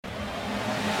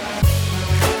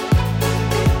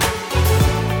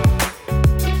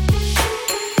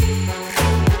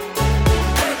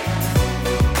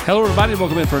Hello, everybody.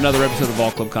 Welcome in for another episode of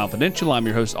Ball Club Confidential. I'm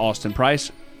your host, Austin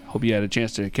Price. Hope you had a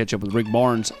chance to catch up with Rick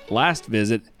Barnes' last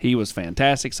visit. He was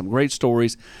fantastic. Some great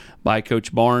stories by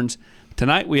Coach Barnes.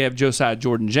 Tonight, we have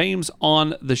Josiah-Jordan James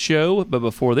on the show, but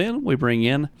before then, we bring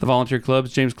in the Volunteer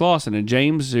Club's James Clausen. And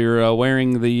James, you're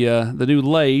wearing the new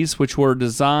leis, which were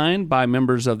designed by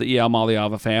members of the E.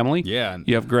 Maliava family. Yeah.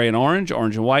 You have gray and orange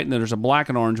and white, and then there's a black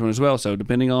and orange one as well. So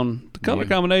depending on the color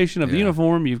combination of the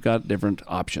uniform, you've got different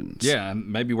options. Yeah,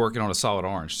 and maybe working on a solid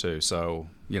orange too. So,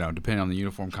 depending on the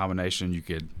uniform combination, you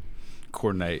could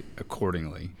coordinate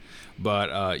accordingly.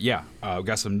 But, we've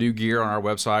got some new gear on our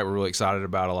website. We're really excited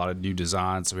about a lot of new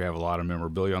designs. So we have a lot of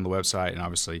memorabilia on the website, and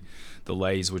obviously the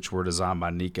leis, which were designed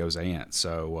by Nico's aunt.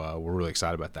 So we're really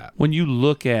excited about that. When you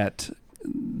look at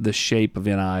the shape of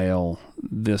NIL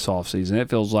this offseason, it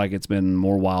feels like it's been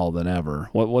more wild than ever.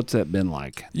 What's that been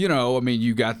like?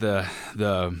 You got the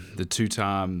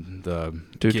two-time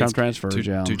transfers,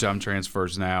 two-time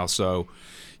transfers now. So,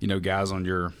 guys on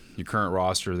your current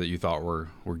roster that you thought were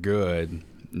good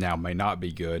now may not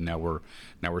be good. Now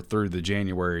we're through the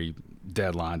January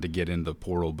deadline to get in the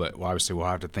portal, but obviously we'll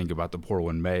have to think about the portal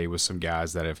in May with some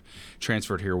guys that have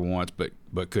transferred here once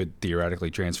but could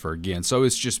theoretically transfer again. So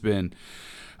it's just been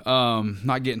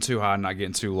not getting too high, not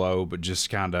getting too low, but just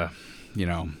kind of,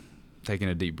 taking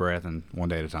a deep breath and one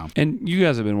day at a time. And you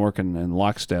guys have been working in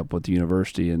lockstep with the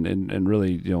university and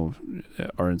really,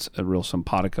 are in a real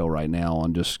simpatico right now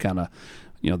on just kind of,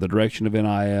 the direction of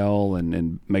NIL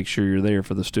and make sure you're there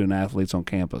for the student athletes on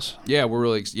campus. Yeah,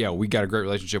 we got a great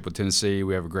relationship with Tennessee.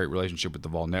 We have a great relationship with the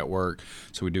Vol Network,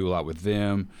 so we do a lot with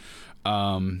them.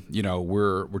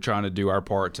 We're trying to do our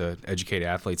part to educate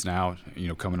athletes now,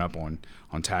 coming up on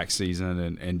tax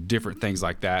season and different things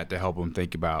like that to help them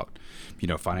think about,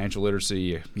 financial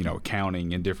literacy,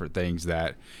 accounting and different things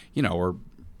that, are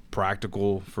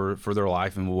practical for their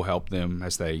life and will help them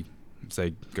as they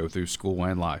go through school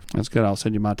and life. That's good. I'll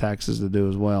send you my taxes to do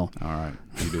as well. All right.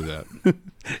 You do that.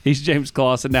 He's James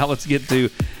Clausen. Now let's get to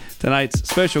tonight's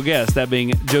special guest, that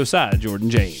being Josiah-Jordan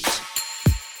James.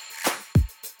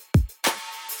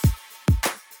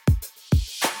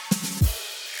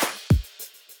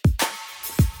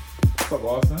 What's up,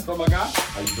 Austin? What's up, my guy?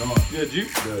 How you doing? Good, you?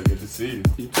 Good to see you.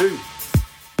 You too.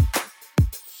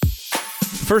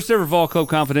 First ever Vol Club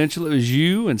Confidential, it was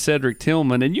you and Cedric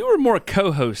Tillman, and you were more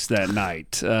co-host that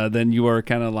night than you were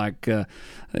kind of like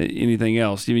anything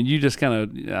else. I mean, you just kind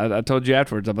of, I told you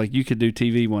afterwards, I'm like, you could do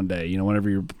TV one day, whenever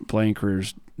your playing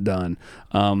career's done.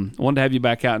 I wanted to have you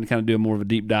back out and kind of do more of a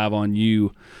deep dive on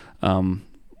you. When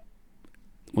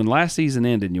last season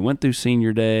ended and you went through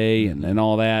senior day and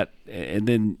all that, and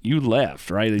then you left,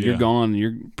 right? You're gone and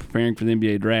you're preparing for the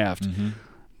NBA draft. Mm-hmm.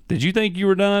 Did you think you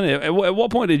were done? At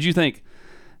what point did you think,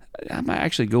 I might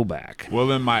actually go back?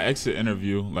 Well, in my exit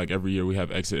interview, like every year we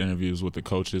have exit interviews with the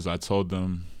coaches, I told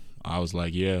them, I was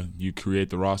like, yeah, you create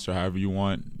the roster however you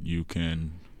want. You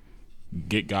can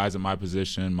get guys in my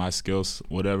position, my skills,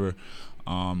 whatever,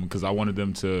 because I wanted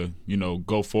them to,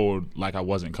 go forward like I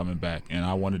wasn't coming back. And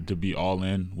I wanted to be all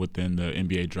in within the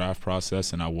NBA draft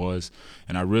process, and I was.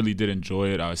 And I really did enjoy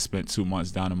it. I spent 2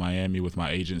 months down in Miami with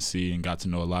my agency and got to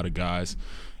know a lot of guys.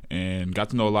 And got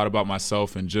to know a lot about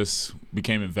myself and just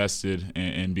became invested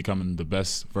in becoming the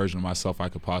best version of myself I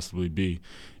could possibly be.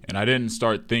 And I didn't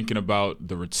start thinking about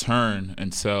the return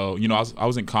until, I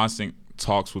was in constant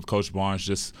talks with Coach Barnes,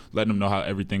 just letting him know how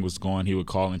everything was going. He would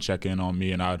call and check in on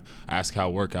me, and I'd ask how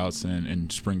workouts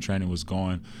and spring training was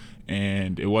going.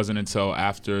 And it wasn't until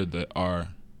after our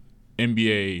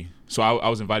NBA – so I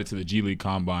was invited to the G League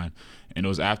Combine. And it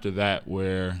was after that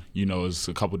where, it was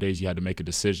a couple of days you had to make a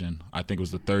decision. I think it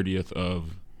was the 30th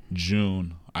of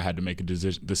June I had to make a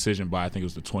decision by. I think it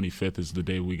was the 25th is the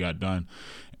day we got done.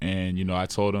 And, I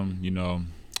told him,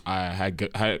 I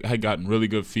had gotten really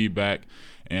good feedback.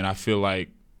 And I feel like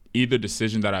either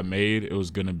decision that I made, it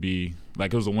was going to be,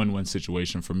 like it was a win-win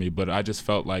situation for me. But I just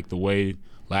felt like the way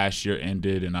last year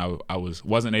ended and I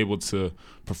wasn't able to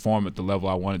perform at the level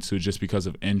I wanted to just because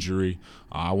of injury.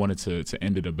 I wanted to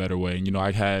end it a better way. And,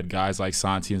 I had guys like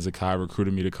Santi and Zakai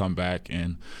recruiting me to come back.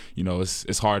 And,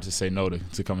 it's hard to say no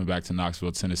to coming back to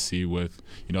Knoxville, Tennessee with,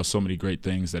 so many great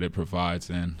things that it provides.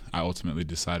 And I ultimately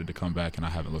decided to come back, and I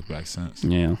haven't looked back since.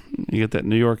 Yeah. You get that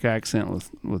New York accent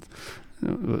with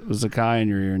Zakai in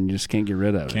your ear, and you just can't get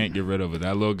rid of it. Can't get rid of it.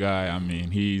 That little guy, I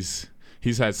mean, he's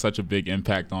had such a big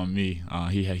impact on me.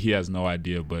 He has no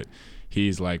idea, but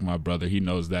he's like my brother. He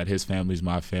knows that his family's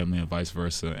my family and vice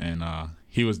versa, and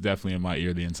he was definitely in my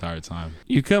ear the entire time.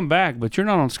 You come back, but you're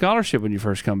not on scholarship when you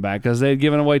first come back because they had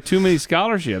given away too many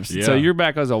scholarships. Yeah. So you're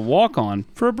back as a walk-on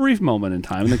for a brief moment in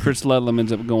time. And then Chris Ludlam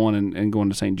ends up going and going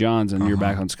to St. John's, and you're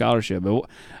back on scholarship. But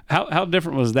how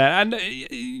different was that? I know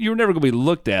you were never going to be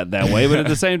looked at that way, but at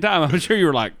the same time, I'm sure you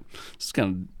were like, it's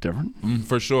kind of different.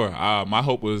 For sure. My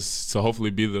hope was to hopefully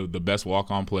be the best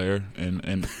walk-on player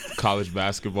in college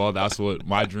basketball. That's what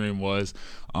my dream was.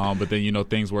 But then,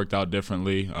 things worked out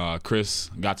differently. Chris,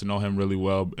 got to know him really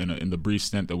well in the brief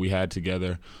stint that we had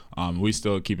together. We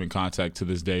still keep in contact to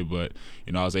this day, but,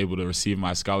 I was able to receive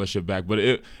my scholarship back. But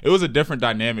it was a different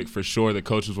dynamic for sure. The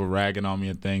coaches were ragging on me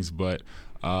and things, but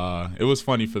it was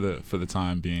funny for the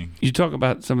time being. You talk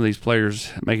about some of these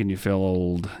players making you feel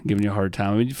old, giving you a hard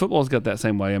time. I mean, football's got that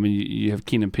same way. I mean, you have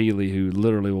Keenan Peely, who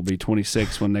literally will be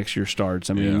 26 when next year starts.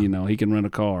 I mean, he can rent a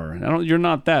car. You're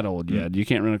not that old yet. You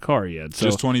can't rent a car yet. So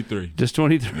just 23. Just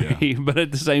 23. Yeah. But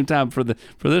at the same time, for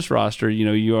this roster,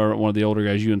 you are one of the older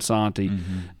guys. You and Santi.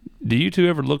 Mm-hmm. Do you two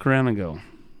ever look around and go,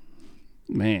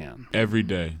 man? Every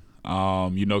day,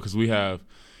 because we have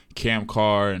Cam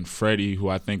Carr and Freddie, who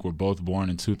I think were both born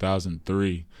in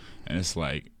 2003, and it's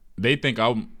like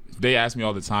they ask me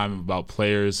all the time about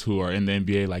players who are in the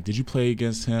NBA, like, did you play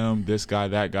against him, this guy,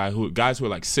 that guy, guys who are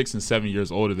like 6 and 7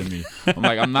 years older than me. I'm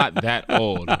like, I'm not that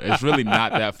old. It's really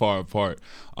not that far apart.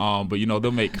 But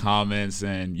they'll make comments,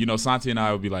 and Santi and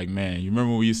I will be like, man, you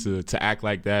remember when we used to act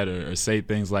like that or say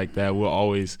things like that? We'll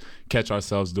always catch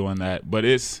ourselves doing that. But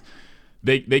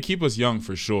They keep us young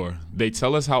for sure. They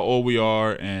tell us how old we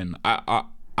are, and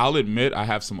I'll admit I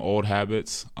have some old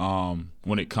habits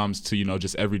when it comes to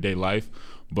just everyday life.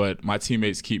 But my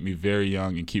teammates keep me very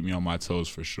young and keep me on my toes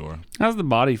for sure. How's the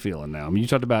body feeling now? I mean, you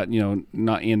talked about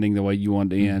not ending the way you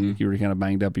wanted to end. Mm-hmm. You were kind of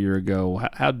banged up a year ago.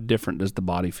 How different does the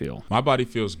body feel? My body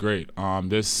feels great.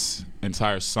 This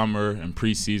entire summer and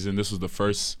preseason, this was the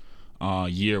first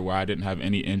year where I didn't have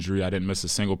any injury. I didn't miss a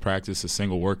single practice, a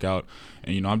single workout.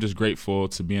 And, I'm just grateful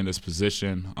to be in this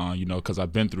position, because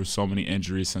I've been through so many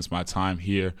injuries since my time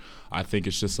here. I think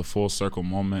it's just a full circle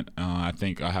moment. I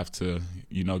think I have to,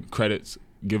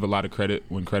 give a lot of credit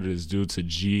when credit is due to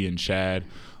G and Chad,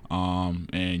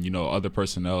 and other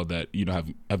personnel that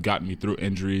have gotten me through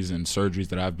injuries and surgeries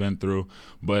that I've been through.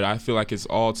 But I feel like it's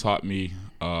all taught me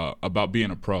about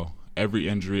being a pro. Every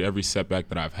injury, every setback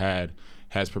that I've had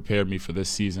has prepared me for this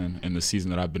season and the season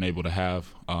that I've been able to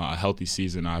have, a healthy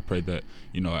season. I pray that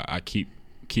I keep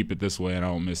it this way and I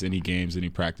don't miss any games, any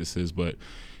practices. But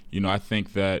I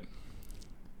think that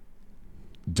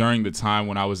during the time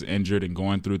when I was injured and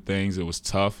going through things, it was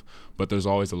tough, but there's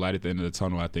always a light at the end of the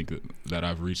tunnel. I think that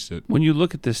I've reached it. When you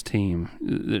look at this team,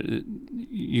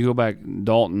 you go back,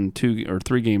 Dalton 2 or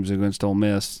 3 games against Ole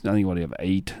Miss. I think what do you have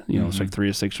 8? It's like 3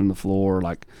 or 6 from the floor.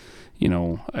 Like,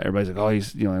 everybody's like, oh,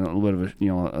 he's in a little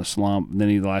bit of a slump. And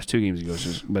then the last 2 games he goes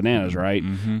just bananas, right?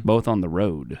 Mm-hmm. Both on the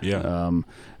road. Yeah.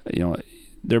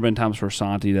 There have been times where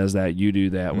Santi does that, you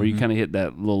do that, where you kind of hit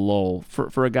that little lull.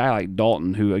 For a guy like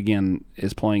Dalton, who, again,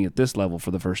 is playing at this level for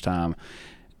the first time,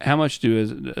 how much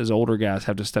do as older guys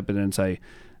have to step in and say,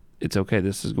 it's okay,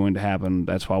 this is going to happen,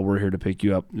 that's why we're here to pick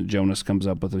you up? Jonas comes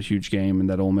up with a huge game in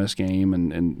that Ole Miss game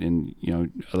and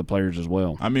other players as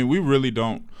well. I mean, we really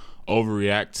don't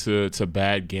overreact to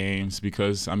bad games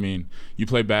because, you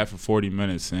play bad for 40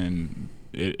 minutes and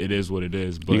it is what it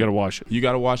is. But you got to wash it. You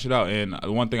got to wash it out. And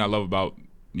the one thing I love about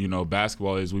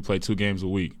basketball is we play 2 games a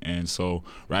week, and so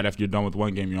right after you're done with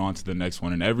one game, you're on to the next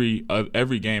one. And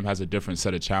every game has a different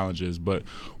set of challenges, but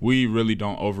we really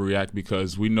don't overreact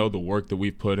because we know the work that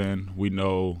we've put in. We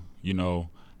know,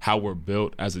 how we're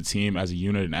built as a team, as a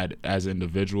unit, and as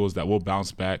individuals, that we'll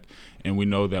bounce back. And we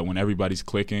know that when everybody's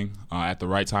clicking at the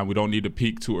right time, we don't need to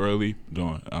peak too early.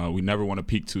 We never want to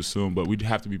peak too soon, but we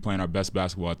have to be playing our best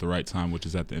basketball at the right time, which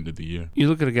is at the end of the year. You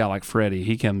look at a guy like Freddie.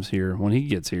 He comes here. When he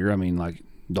gets here,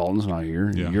 Dalton's not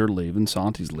here. Yeah. You're leaving.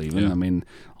 Santi's leaving. Yeah.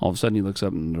 All of a sudden he looks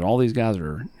up and all these guys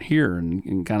are here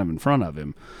and kind of in front of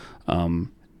him.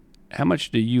 How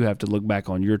much do you have to look back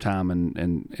on your time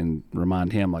and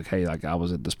remind him, like, hey, like I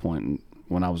was at this point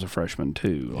when I was a freshman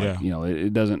too? Like,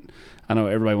 it doesn't – I know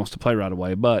everybody wants to play right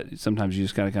away, but sometimes you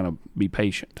just got to kind of be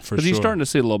patient. Because he's starting to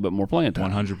see a little bit more playing time.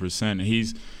 100%. And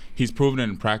he's proven it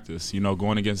in practice,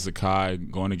 going against Zakai,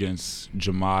 going against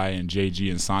Jemai and JG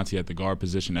and Santi at the guard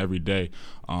position every day.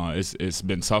 It's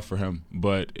been tough for him,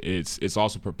 but it's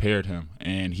also prepared him.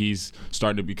 And he's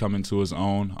starting to become into his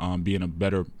own, being a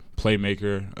better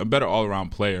playmaker, a better all-around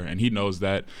player, and he knows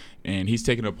that. And he's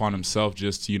taken it upon himself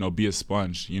just to, be a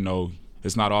sponge.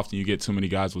 it's not often you get too many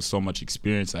guys with so much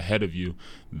experience ahead of you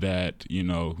that,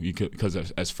 you could, because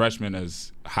as freshmen,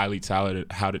 as highly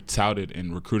touted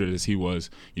and recruited as he was,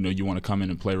 you want to come in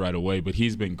and play right away. But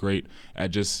he's been great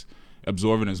at just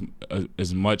absorbing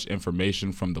as much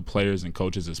information from the players and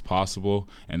coaches as possible,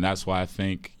 and that's why I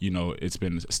think it's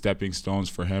been stepping stones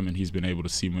for him, and he's been able to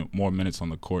see more minutes on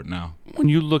the court now. When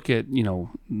you look at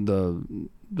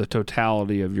the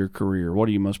totality of your career, what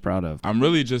are you most proud of? I'm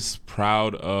really just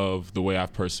proud of the way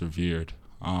I've persevered,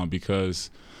 because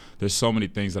there's so many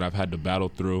things that I've had to battle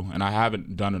through, and I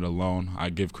haven't done it alone.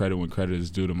 I give credit when credit is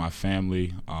due to my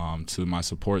family, to my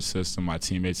support system, my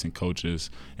teammates and coaches,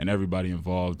 and everybody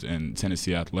involved in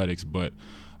Tennessee athletics. But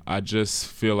I just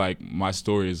feel like my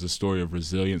story is a story of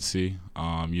resiliency.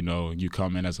 You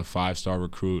come in as a 5-star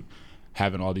recruit,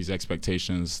 having all these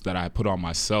expectations that I put on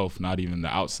myself, not even the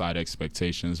outside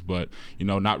expectations, but,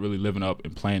 not really living up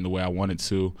and playing the way I wanted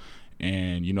to,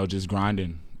 and, just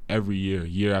grinding every year,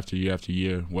 year after year after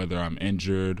year, whether I'm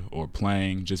injured or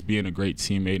playing, just being a great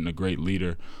teammate and a great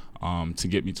leader to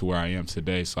get me to where I am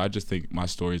today. So I just think my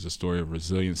story is a story of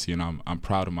resiliency, and I'm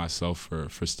proud of myself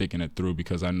for sticking it through,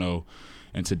 because I know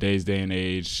in today's day and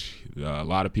age, a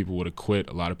lot of people would have quit,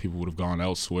 a lot of people would have gone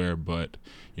elsewhere, but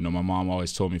my mom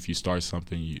always told me, if you start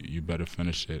something, you better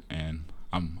finish it, and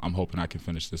I'm hoping I can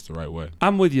finish this the right way.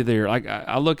 I'm with you there. Like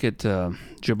I look at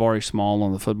Jabari Small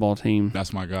on the football team.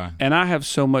 That's my guy. And I have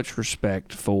so much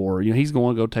respect for, he's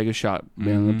going to go take a shot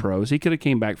being in the pros. He could have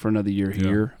came back for another year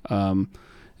here.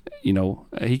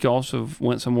 He could also have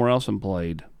went somewhere else and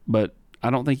played, but I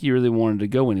don't think he really wanted to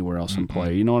go anywhere else and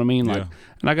play. You know what I mean? Like,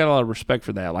 and I got a lot of respect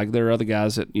for that. Like, there are other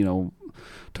guys that,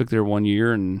 took their 1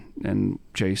 year and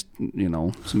chased,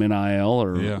 some NIL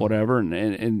or whatever,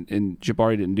 and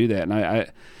Jabari didn't do that. And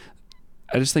I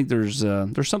just think there's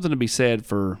something to be said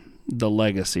for the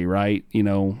legacy, right? Be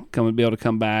able to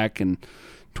come back in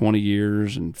 20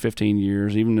 years and 15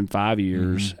 years, even in 5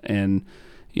 years, and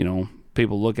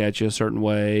people look at you a certain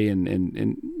way,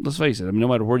 and let's face it, I mean, no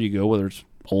matter where you go, whether it's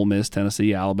Ole Miss,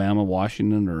 Tennessee, Alabama,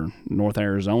 Washington, or North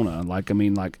Arizona, like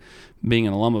being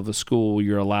an alum of a school,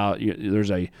 you're allowed. There's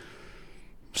a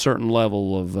certain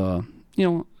level of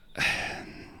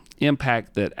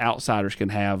impact that outsiders can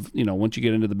have. Once you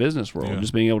get into the business world,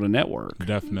 just being able to network.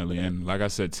 Definitely, and like I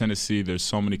said, Tennessee, there's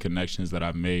so many connections that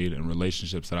I've made and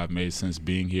relationships that I've made since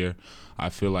being here. I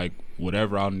feel like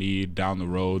whatever I'll need down the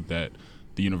road, that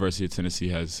the University of Tennessee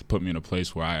has put me in a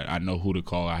place where I know who to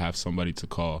call. I have somebody to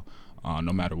call.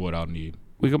 No matter what I'll need.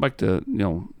 We go back to,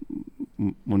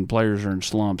 when players are in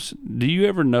slumps, do you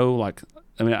ever know,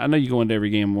 I know you go into every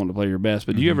game and want to play your best,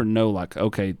 but do you ever know,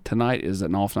 okay, tonight is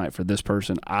an off night for this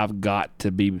person. I've got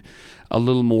to be a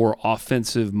little more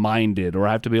offensive-minded, or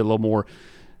I have to be a little more,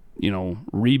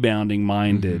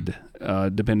 rebounding-minded,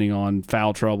 depending on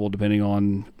foul trouble, depending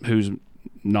on who's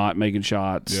not making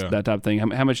shots, that type of thing.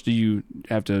 How much do you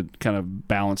have to kind of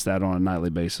balance that on a nightly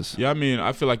basis? Yeah, I mean,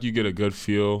 I feel like you get a good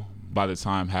feel by the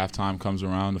time halftime comes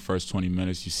around. The first 20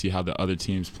 minutes, you see how the other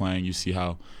team's playing, you see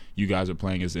how you guys are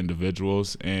playing as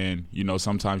individuals, and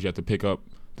sometimes you have to pick up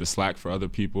the slack for other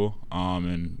people,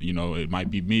 and it might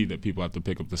be me that people have to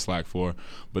pick up the slack for,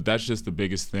 but that's just the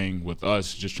biggest thing with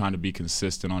us, just trying to be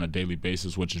consistent on a daily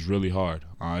basis, which is really hard.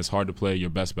 It's hard to play your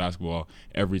best basketball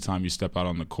every time you step out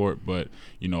on the court, but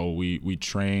we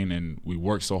train and we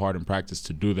work so hard in practice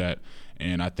to do that,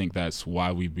 and I think that's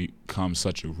why we become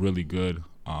such a really good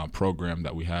program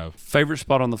that we have. Favorite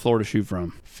spot on the floor to shoot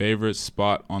from? Favorite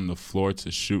spot on the floor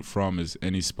to shoot from is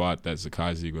any spot that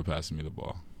Zakai Ziegler passes me the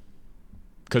ball.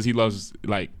 Because he loves,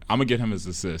 I'm going to get him his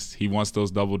assists. He wants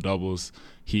those double-doubles.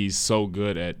 He's so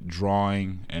good at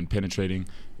drawing and penetrating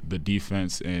the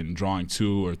defense and drawing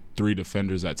 2 or 3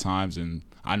 defenders at times, and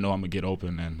I know I'm going to get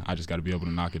open, and I just got to be able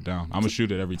to knock it down. I'm going to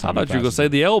shoot it every time. I thought you were going to say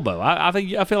the elbow. I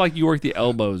feel like you work the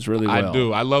elbows really well. I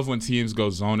do. I love when teams go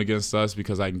zone against us,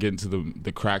 because I can get into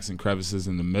the cracks and crevices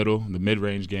in the middle. The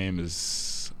mid-range game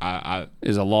is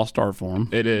is a lost art for him.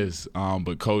 It is.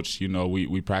 But, Coach,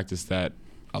 we practice that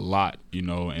a lot,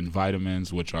 in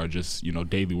vitamins, which are just,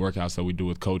 daily workouts that we do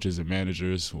with coaches and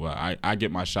managers. Well, I get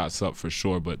my shots up for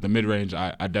sure, but the mid-range,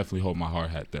 I definitely hold my hard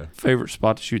hat there. Favorite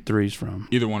spot to shoot threes from?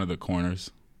 Either one of the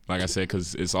corners, like I said,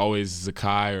 because it's always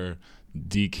Zakai or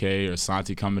DK or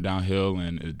Santi coming downhill,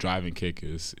 and a driving kick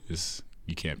is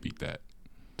you can't beat that.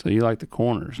 So you like the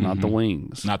corners, not the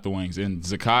wings. Not the wings. And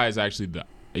Zakai is actually the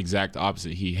exact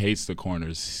opposite. He hates the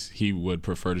corners. He would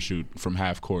prefer to shoot from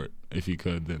half court if he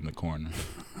could than the corner.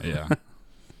 Yeah.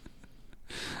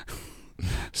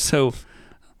 So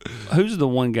who's the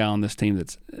one guy on this team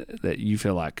that you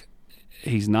feel like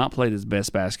he's not played his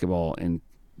best basketball in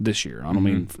this year? I don't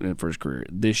mean for his career.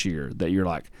 This year, that you're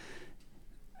like,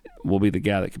 will be the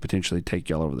guy that could potentially take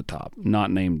y'all over the top?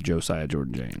 Not named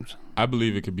Josiah-Jordan James. I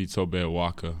believe it could be Tobe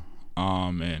Walker.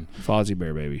 And Fozzie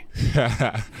Bear, baby.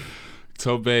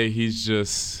 Tobe, he's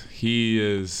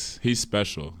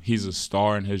special. He's a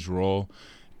star in his role,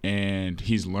 and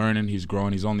he's learning, he's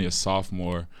growing. He's only a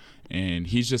sophomore, and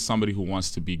he's just somebody who wants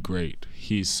to be great.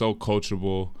 He's so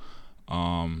coachable,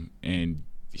 and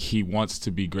he wants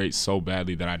to be great so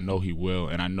badly that I know he will.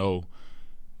 And I know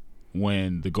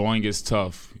when the going gets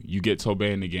tough, you get Tobe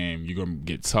in the game, you're going to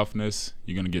get toughness,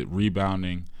 you're going to get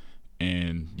rebounding,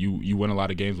 and you win a lot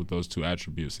of games with those two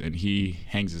attributes. And he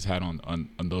hangs his hat on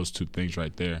those two things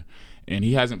right there. And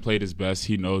he hasn't played his best.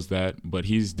 He knows that. But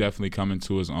he's definitely coming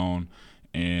to his own.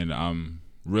 And I'm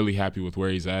really happy with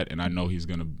where he's at. And I know he's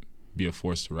going to be a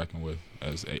force to reckon with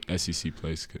as SEC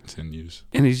play continues.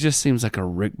 And he just seems like a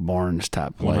Rick Barnes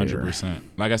type player. 100%.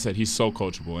 Like I said, he's so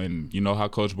coachable. And you know how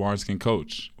Coach Barnes can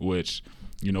coach, which,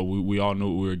 you know, we all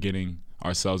knew what we were getting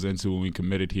ourselves into when we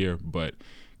committed here. But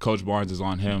Coach Barnes is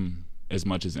on him as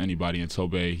much as anybody in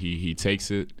Tobe. He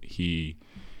takes it. He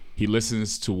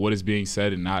listens to what is being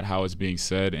said and not how it's being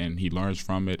said, and he learns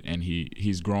from it, and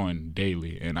he's growing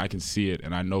daily. And I can see it,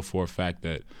 and I know for a fact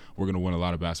that we're going to win a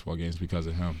lot of basketball games because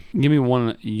of him. Give me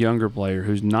one younger player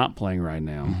who's not playing right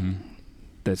now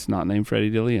that's not named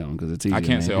Freddie DeLeon, because it's easy. I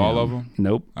can't to say name all him. of them?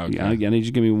 Nope. Okay. I need you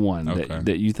to give me one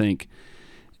that you think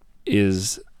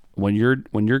is – when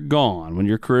you're gone, when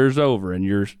your career's over and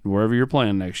you're wherever you're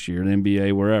playing next year, the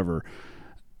NBA, wherever,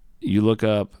 you look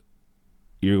up,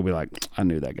 you're going to be like, I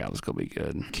knew that guy was going to be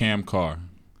good. Cam Carr.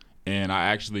 And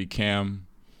I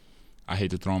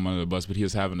hate to throw him under the bus, but he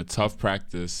was having a tough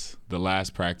practice, the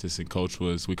last practice, and Coach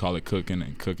was, we call it cooking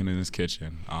in his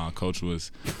kitchen. Coach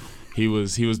was, he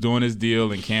was doing his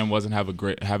deal, and Cam wasn't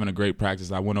having a great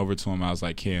practice. I went over to him. I was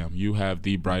like, Cam, you have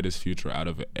the brightest future out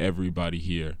of everybody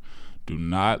here. Do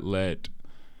not let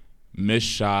missed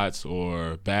shots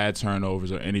or bad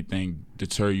turnovers or anything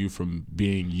deter you from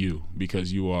being you,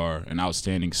 because you are an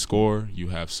outstanding scorer. You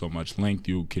have so much length.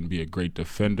 You can be a great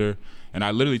defender. And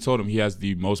I literally told him he has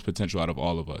the most potential out of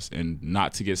all of us, and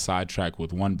not to get sidetracked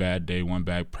with one bad day, one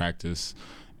bad practice,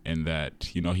 and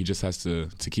that, you know, he just has to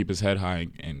keep his head high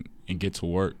and get to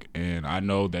work. And I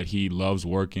know that he loves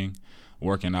working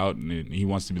out, and he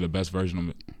wants to be the best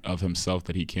version of himself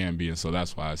that he can be, and so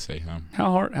that's why I say him.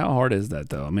 How hard is that,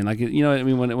 though? I mean, like, you know, I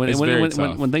mean,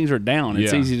 when things are down,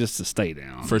 it's easy just to stay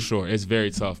down. For sure, it's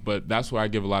very tough, but that's where I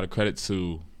give a lot of credit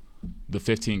to the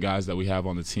 15 guys that we have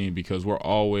on the team, because we're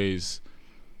always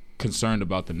concerned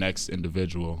about the next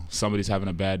individual. Somebody's having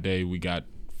a bad day, we got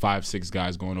 5-6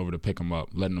 guys going over to pick them up,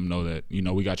 letting them know that, you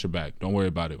know, we got your back. Don't worry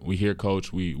about it. We here,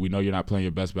 Coach. We know you're not playing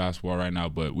your best basketball right now,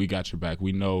 but we got your back.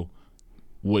 We know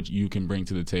what you can bring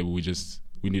to the table. We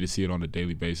need to see it on a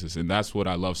daily basis. And that's what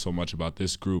I love so much about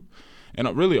this group. And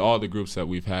really all the groups that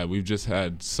we've had. We've just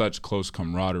had such close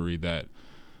camaraderie that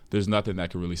there's nothing that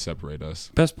can really separate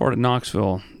us. Best part of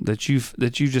Knoxville that you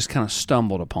just kind of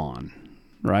stumbled upon,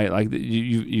 right? Like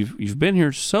you've been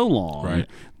here so long, right,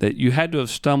 that you had to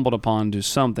have stumbled upon to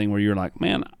something where you're like,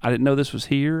 man, I didn't know this was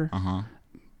here.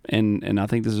 And I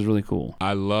think this is really cool.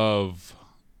 I love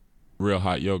Real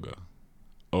Hot Yoga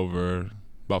over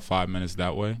about 5 minutes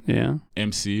that way. Yeah.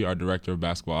 MC, our director of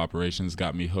basketball operations,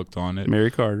 got me hooked on it.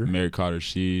 Mary Carter,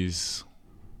 she's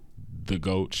the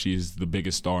GOAT. She's the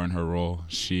biggest star in her role.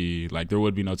 There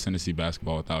would be no Tennessee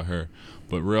basketball without her.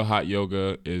 But Real Hot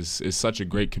Yoga is such a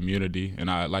great community. And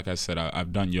like I said,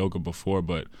 I've done yoga before,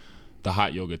 but the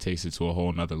hot yoga takes it to a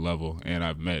whole nother level. And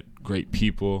I've met great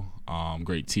people,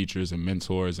 great teachers and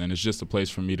mentors, and it's just a place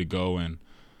for me to go and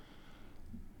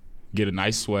get a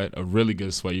nice sweat, a really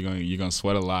good sweat. You're gonna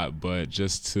sweat a lot, but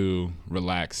just to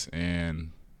relax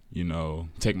and, you know,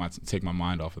 take my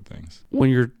mind off of things. When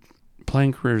your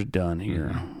playing career's done here,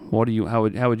 what do you? How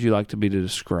would you like to be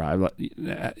described? Like,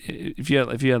 if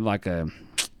you had like a,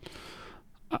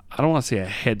 I don't want to say a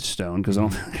headstone because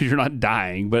you're not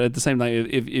dying, but at the same time,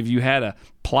 if you had a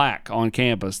plaque on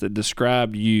campus that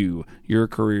described your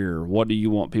career, what do you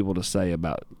want people to say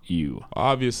about you?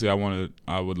 Obviously,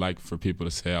 I would like for people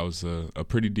to say I was a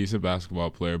pretty decent basketball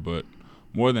player, but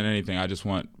more than anything, I just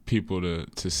want people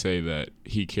to say that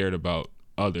he cared about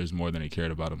others more than he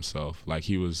cared about himself. Like,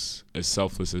 he was as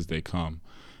selfless as they come,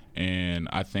 and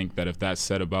I think that if that's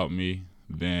said about me,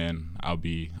 then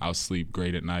I'll sleep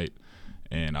great at night.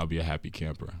 And I'll be a happy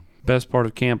camper. Best part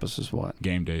of campus is what?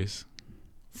 Game days.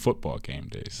 Football game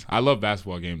days. I love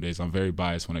basketball game days. I'm very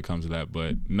biased when it comes to that,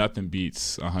 but nothing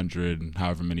beats 100 and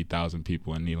however many thousand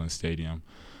people in Neyland Stadium.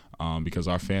 because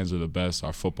our fans are the best.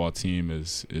 Our football team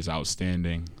is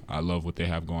outstanding. I love what they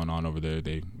have going on over there.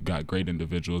 They got great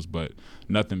individuals, but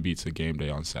nothing beats a game day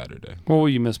on Saturday. What will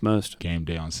you miss most? Game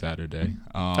day on Saturday.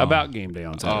 About game day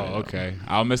on Saturday. Oh, okay.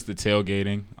 I'll miss the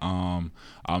tailgating.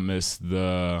 I'll miss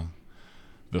the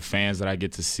fans that I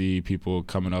get to see, people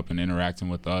coming up and interacting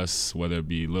with us, whether it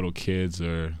be little kids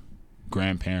or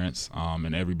grandparents,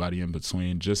 and everybody in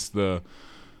between. Just the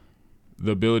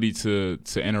ability to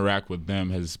interact with them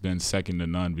has been second to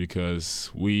none, because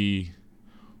we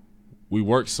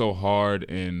work so hard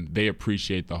and they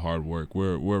appreciate the hard work.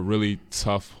 We're a really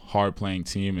tough, hard playing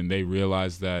team, and they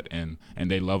realize that, and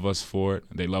they love us for it.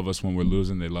 They love us when we're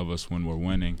losing. They love us when we're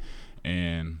winning.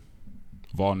 And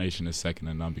Vol Nation is second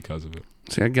to none because of it.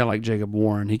 See, a guy like Jacob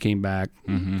Warren, he came back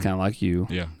kind of like you.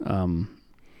 Yeah. And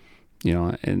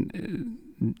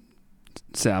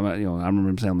say, I remember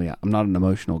him telling me, I'm not an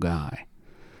emotional guy.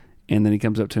 And then he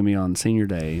comes up to me on senior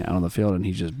day out on the field, and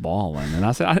he's just bawling. And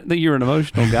I said, I didn't think you were an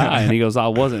emotional guy. And he goes, I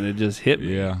wasn't. It just hit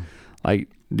me. Yeah. Like,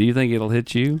 do you think it'll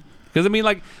hit you? Because, I mean,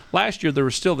 like, last year there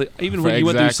was still, even when you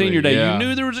went through senior day, you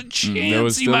knew there was a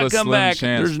chance you might come back.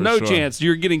 There's no chance.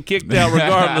 You're getting kicked out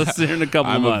regardless in a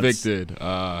couple of months. I'm evicted.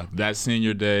 That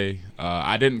senior day,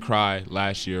 I didn't cry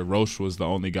last year. Roche was the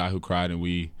only guy who cried, and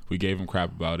we gave him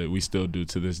crap about it. We still do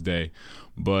to this day.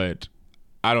 But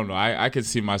I don't know. I could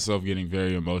see myself getting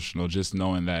very emotional just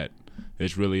knowing that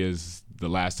it really is the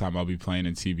last time I'll be playing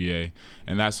in TBA.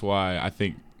 And that's why I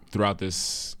think throughout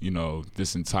this,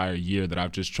 this entire year that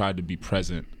I've just tried to be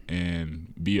present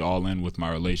and be all in with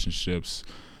my relationships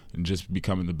and just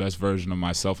becoming the best version of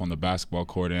myself on the basketball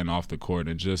court and off the court,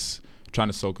 and just trying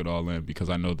to soak it all in, because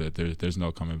I know that there's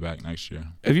no coming back next year.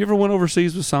 Have you ever went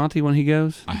overseas with Santi when he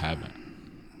goes? I haven't.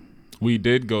 We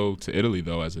did go to Italy,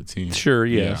 though, as a team. Sure,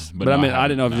 yes. Yeah, but I mean, I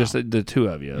didn't know if just the two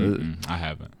of you. I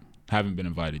haven't. Haven't been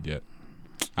invited yet.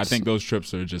 I think those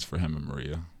trips are just for him and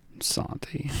Maria.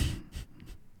 Santi.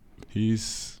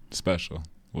 He's special.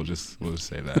 We'll just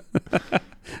say that.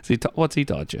 What's he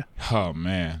taught you? Oh,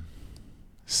 man.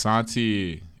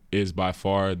 Santi is by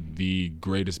far the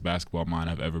greatest basketball mind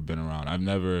I've ever been around. I've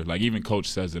never, even Coach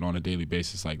says it on a daily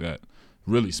basis like that.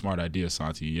 Really smart idea,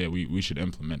 Santi. Yeah, we should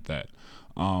implement that.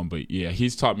 But yeah,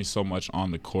 he's taught me so much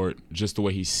on the court, just the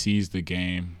way he sees the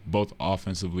game, both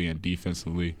offensively and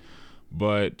defensively.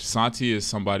 But Santi is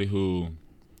somebody who,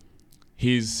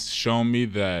 he's shown me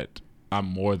that I'm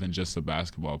more than just a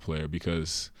basketball player,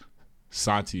 because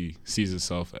Santi sees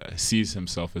himself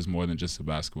as more than just a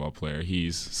basketball player.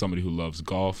 He's somebody who loves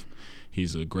golf.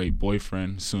 He's a great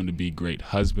boyfriend, soon to be great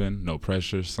husband. No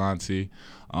pressure, Santi.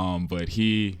 But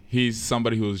he's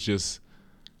somebody who's just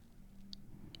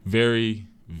very,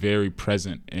 very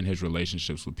present in his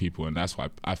relationships with people, and that's why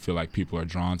I feel like people are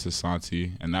drawn to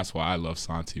Santi, and that's why I love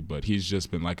Santi. But he's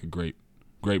just been like a great,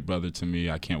 great brother to me.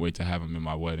 I can't wait to have him in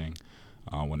my wedding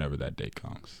whenever that day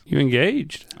comes. You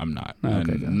engaged? I'm not.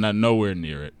 Okay, nowhere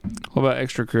near it. What about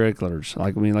extracurriculars?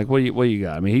 What do you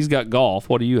got? I mean, he's got golf.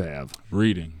 What do you have?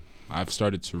 Reading. I've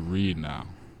started to read now.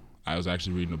 I was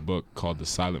actually reading a book called The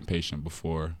Silent Patient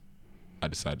before I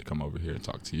decided to come over here and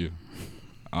talk to you.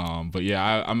 But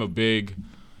yeah, I'm a big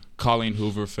Colleen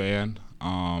Hoover fan.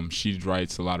 She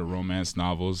writes a lot of romance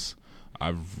novels.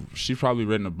 She's probably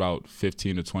written about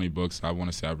 15 to 20 books. I want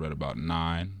to say I've read about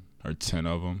 9 or 10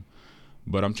 of them.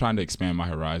 But I'm trying to expand my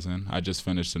horizon. I just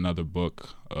finished another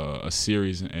book, a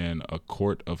series in A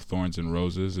Court of Thorns and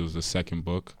Roses. It was the second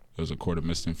book. It was A Court of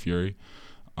Mist and Fury.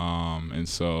 And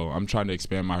so I'm trying to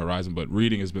expand my horizon. But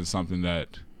reading has been something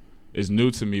that is new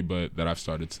to me, but that I've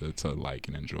started to like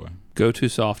and enjoy. Go-to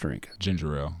soft drink?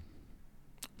 Ginger ale.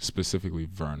 Specifically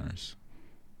Verner's.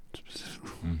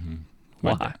 Mm-hmm.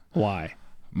 Why?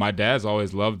 My dad's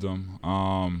always loved them.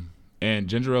 And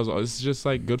ginger ale, it's just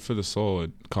like good for the soul.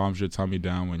 It calms your tummy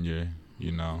down when you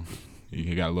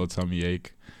got a little tummy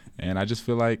ache. And I just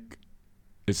feel like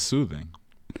it's soothing.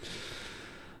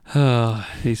 Oh,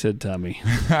 he said tummy.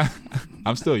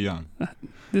 I'm still young.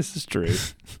 This is true.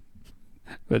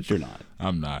 But you're not.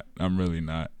 I'm not. I'm really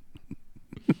not.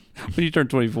 When you turn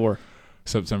 24?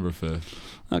 September 5th.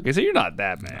 Okay, so you're not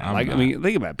that bad. I mean,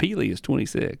 think about it. Peely is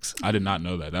 26. I did not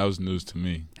know that. That was news to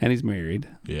me. And he's married.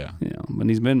 Yeah. But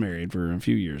he's been married for a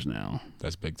few years now.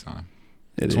 That's big time.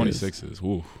 It 26 is.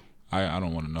 Woo. I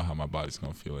don't want to know how my body's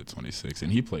going to feel at 26.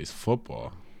 And he plays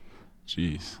football.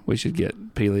 Jeez. We should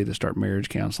get Peely to start marriage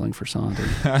counseling for Santi.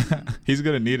 He's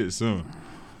going to need it soon.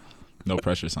 No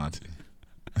pressure, Santi.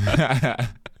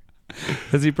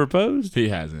 Has he proposed? He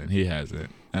hasn't.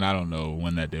 And I don't know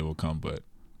when that day will come, but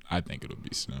I think it'll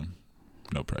be soon.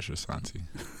 No pressure, Santi.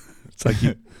 It's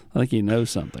like you know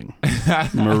something.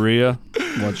 Maria,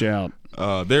 watch out.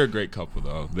 They're a great couple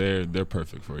though. They're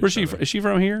perfect for Where's each she? other. Is she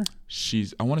from here?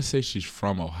 I want to say she's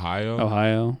from Ohio.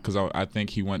 Ohio. Because I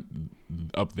think he went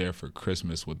up there for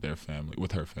Christmas with her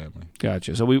family.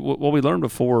 Gotcha. So what we learned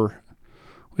before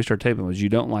we started taping was you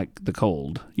don't like the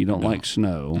cold. You don't like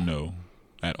snow. No,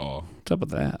 at all. What's up with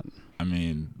that? I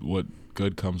mean, what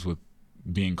good comes with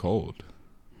being cold?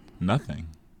 Nothing.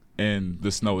 And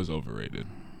the snow is overrated.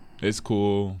 It's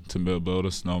cool to build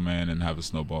a snowman and have a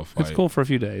snowball fight. It's cool for a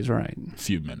few days, right? A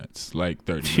few minutes, like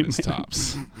 30 minutes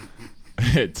tops.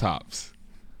 It tops.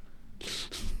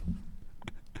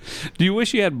 Do you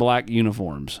wish you had black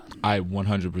uniforms? I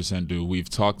 100% do. We've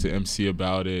talked to MC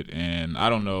about it, and I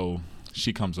don't know.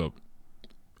 She comes up,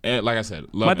 and like I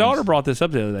said, my daughter brought this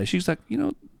up the other day. She's like,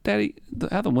 Daddy,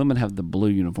 how the women have the blue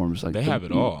uniforms? Like they have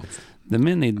it all. The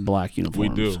men need black uniforms.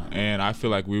 We do, and I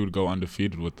feel like we would go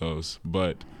undefeated with those.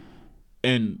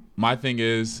 And my thing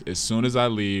is, as soon as I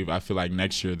leave, I feel like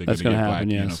next year they're going to get black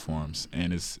uniforms,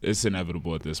 and it's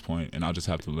inevitable at this point, and I'll just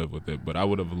have to live with it. But I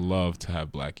would have loved to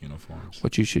have black uniforms.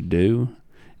 What you should do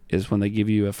is when they give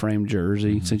you a framed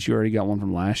jersey, since you already got one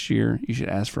from last year, you should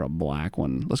ask for a black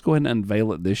one. Let's go ahead and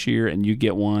unveil it this year, and you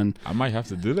get one. I might have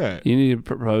to do that. You need to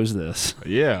propose this.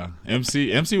 Yeah, MC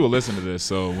will listen to this.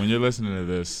 So when you're listening to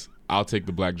this, I'll take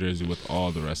the black jersey with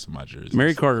all the rest of my jerseys.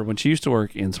 Mary Carter, when she used to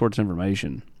work in sports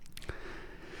information,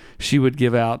 she would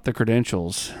give out the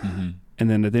credentials, and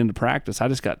then at the end of practice, I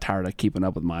just got tired of keeping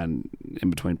up with mine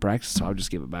in between practice, so I would just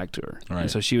give it back to her. Right.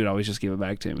 And so she would always just give it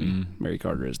back to me. Mary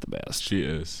Carter is the best. She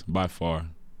is, by far.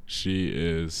 She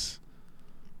is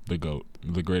the GOAT,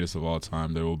 the greatest of all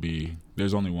time.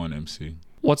 There's only one MC.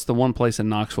 What's the one place in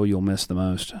Knoxville you'll miss the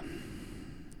most?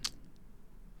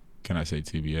 Can I say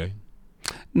TBA?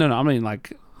 No, I mean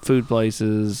like food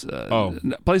places,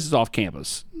 places off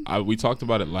campus. We talked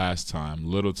about it last time.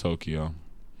 Little Tokyo,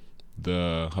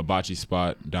 the hibachi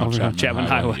spot down Chapman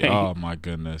Highway. Oh my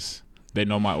goodness, they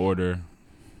know my order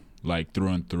like through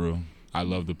and through. I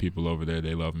love the people over there.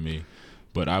 They love me.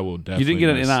 But I will definitely. You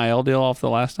didn't get an NIL deal off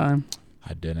the last time?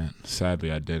 I didn't.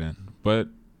 Sadly, I didn't. But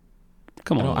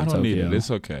come on, I don't need it.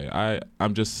 It's okay.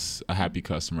 I'm just a happy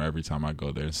customer every time I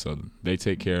go there. So they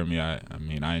take care of me. I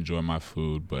mean, I enjoy my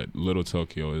food, but Little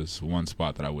Tokyo is one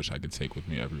spot that I wish I could take with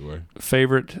me everywhere.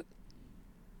 Favorite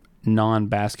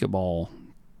non-basketball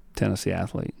Tennessee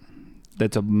athlete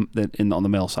on the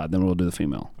male side. Then we'll do the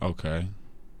female. Okay.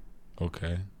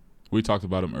 We talked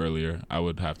about him earlier. I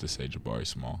would have to say Jabari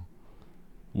Small.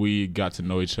 We got to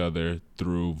know each other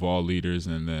through Vol Leaders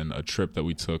and then a trip that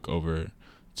we took over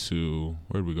to,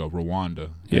 where did we go? Rwanda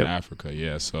in Africa.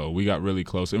 Yeah, so we got really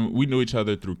close. And we knew each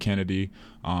other through Kennedy,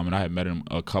 and I had met him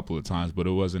a couple of times, but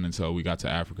it wasn't until we got to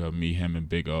Africa, me, him, and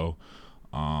Big O,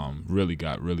 really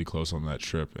got really close on that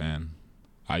trip. And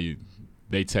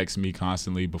they text me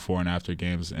constantly before and after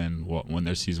games, and when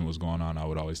their season was going on, I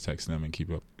would always text them and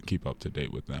keep up to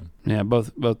date with them. Yeah,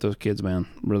 both those kids, man,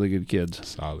 really good kids.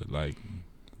 Solid, like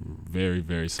very,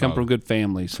 very solid. Come from good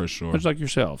families. For sure. Much like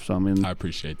yourself. So, I mean, I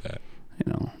appreciate that.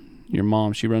 Your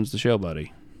mom, she runs the show,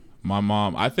 buddy. My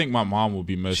mom, I think my mom will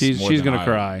be missed. She's going to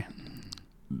cry.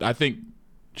 I think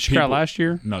she cried last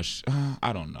year? No,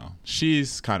 I don't know.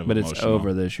 She's kind of but emotional. It's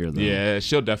over this year, though. Yeah,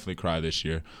 she'll definitely cry this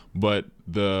year. But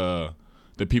the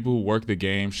people who work the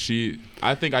game,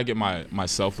 I think I get my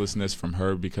selflessness from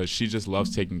her because she just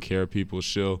loves taking care of people.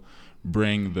 She'll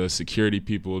bring the security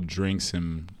people drinks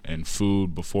and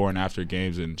food before and after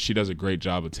games, and she does a great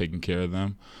job of taking care of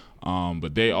them.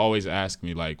 But they always ask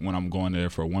me, like, when I'm going there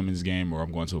for a women's game or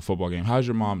I'm going to a football game, how's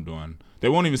your mom doing? They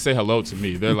won't even say hello to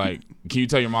me. They're like, can you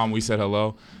tell your mom we said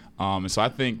hello? And so I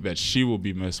think that she will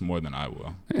be missed more than I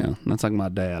will. Yeah, that's like my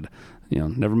dad.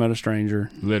 Never met a stranger.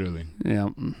 Literally. Yeah.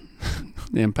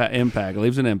 Impact.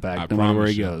 Leaves an impact no matter where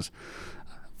he goes.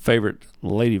 Favorite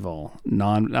Lady Vol.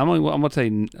 I'm going to say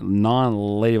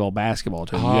non-Lady Vol basketball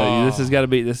team. This has got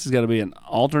to be an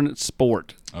alternate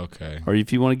sport. Okay. Or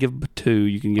if you want to give two,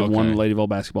 you can give one Lady Vol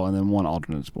basketball and then one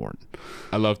alternate sport.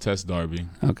 I love Tess Darby.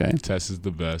 Okay. Tess is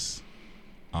the best.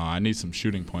 I need some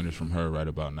shooting pointers from her right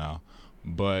about now.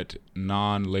 But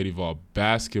non-Lady Vol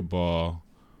basketball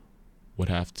would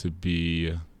have to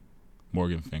be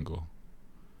Morgan Fingal.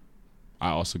 I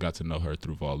also got to know her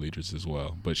through Vol Leaders as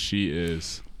well. But she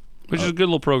is... Which is a good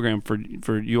little program for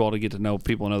you all to get to know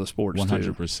people in other sports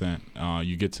 100%.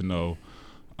 You get to know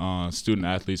student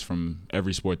athletes from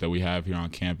every sport that we have here on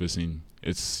campus, and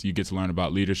you get to learn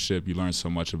about leadership. You learn so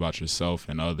much about yourself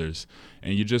and others,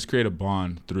 and you just create a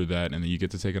bond through that, and then you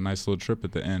get to take a nice little trip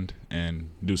at the end and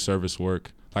do service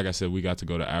work. Like I said, we got to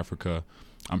go to Africa.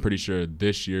 I'm pretty sure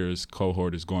this year's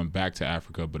cohort is going back to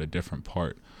Africa, but a different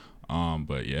part.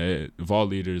 But yeah, Vol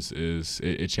Leaders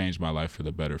it changed my life for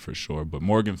the better for sure. But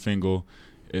Morgan Fingal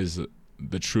is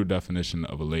the true definition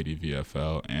of a lady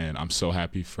VFL, and I'm so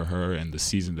happy for her and the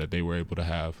season that they were able to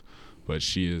have. But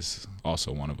she is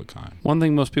also one of a kind. One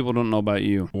thing most people don't know about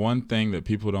you. One thing that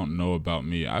people don't know about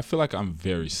me, I feel like I'm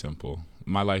very simple.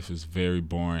 My life is very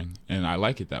boring, and I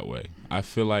like it that way. I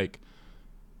feel like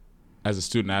as a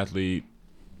student athlete,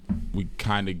 we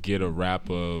kind of get a rap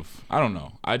of, I don't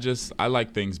know. I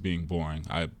like things being boring.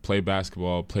 I play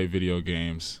basketball, play video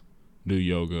games, do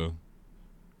yoga,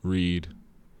 read,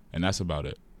 and that's about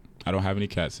it. I don't have any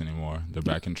cats anymore. They're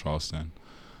back in Charleston.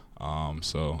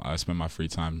 So I spend my free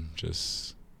time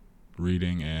just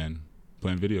reading and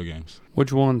playing video games.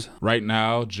 Which ones? Right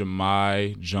now,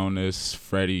 Jemai, Jonas,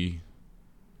 Freddie,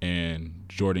 and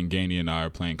Jordan Gainey and I are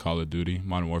playing Call of Duty,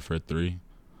 Modern Warfare 3.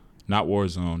 Not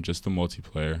Warzone, just the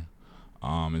multiplayer.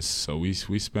 And so we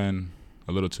spend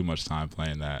a little too much time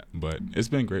playing that, but it's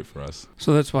been great for us.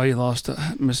 So that's why you lost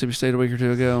to Mississippi State a week or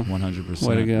two ago? 100%.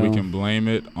 Way to go. We can blame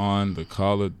it on the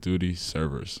Call of Duty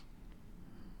servers.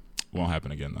 Won't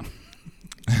happen again, though.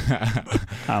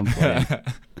 I'm playing.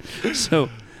 So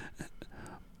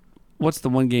what's the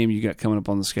one game you got coming up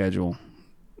on the schedule?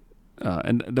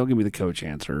 And don't give me the coach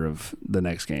answer of the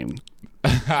next game.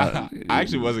 I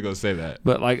actually wasn't going to say that.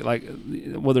 But like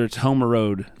whether it's home or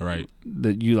road, right?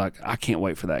 That you like, I can't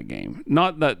wait for that game.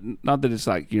 Not that it's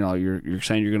like, you know, you're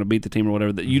saying you're going to beat the team or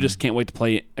whatever, that you just can't wait to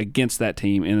play against that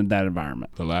team in that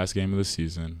environment. The last game of the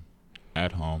season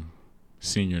at home,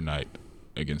 senior night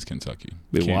against Kentucky.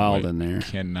 Be wild in there.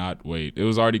 Cannot wait. It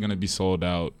was already going to be sold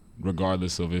out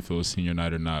regardless of if it was senior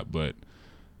night or not, but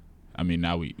I mean,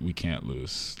 now we can't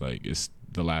lose. Like, it's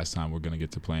the last time we're going to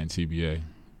get to play in TBA.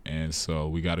 And so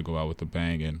we got to go out with a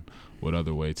bang, and what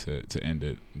other way to end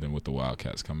it than with the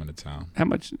Wildcats coming to town. How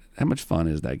much fun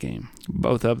is that game?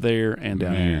 Both up there and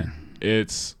down here.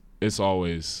 It's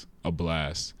always a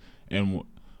blast. And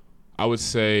I would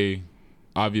say,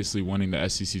 obviously, winning the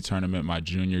SEC tournament my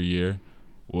junior year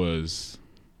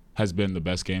has been the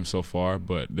best game so far.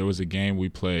 But there was a game we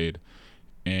played,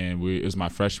 and it was my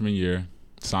freshman year.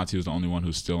 Santi was the only one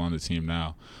who's still on the team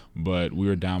now, but we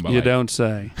were down by. You don't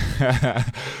say.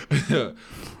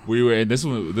 We were, and this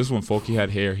one Folky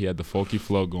had hair. He had the Folky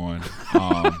flow going,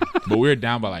 but we were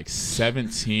down by like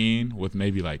 17 with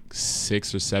maybe like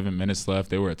 6 or 7 minutes left.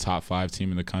 They were a top 5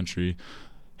 team in the country,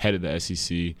 headed the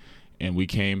SEC, and we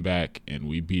came back and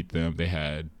we beat them. They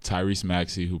had Tyrese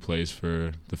Maxey, who plays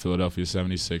for the Philadelphia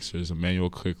 76ers, Emmanuel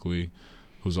Quickley,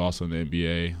 who's also in the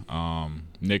NBA,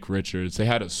 Nick Richards. They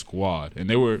had a squad, and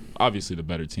they were obviously the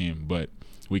better team. But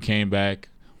we came back,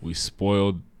 we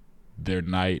spoiled their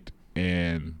night,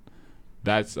 and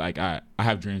that's like I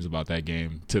have dreams about that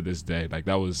game to this day. Like,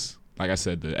 that was, like I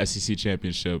said, the SEC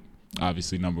championship,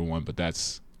 obviously number 1, but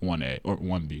that's 1A or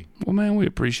 1B. Well, man, we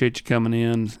appreciate you coming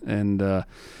in, and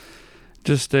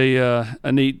just a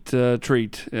neat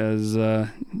treat as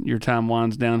your time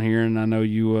winds down here, and I know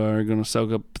you are going to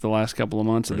soak up the last couple of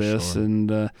months of this, sure.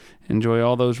 and enjoy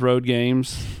all those road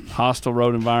games, hostile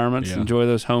road environments, enjoy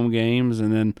those home games,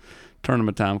 and then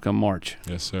tournament time come March.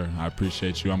 Yes, sir. I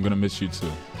appreciate you. I'm going to miss you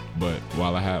too, but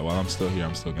while I'm still here,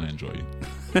 I'm still going to enjoy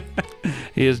you.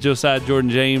 He is Josiah-Jordan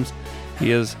James.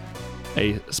 He is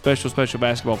a special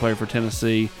basketball player for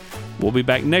Tennessee. We'll be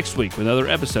back next week with another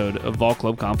episode of Vol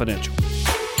Club Confidential.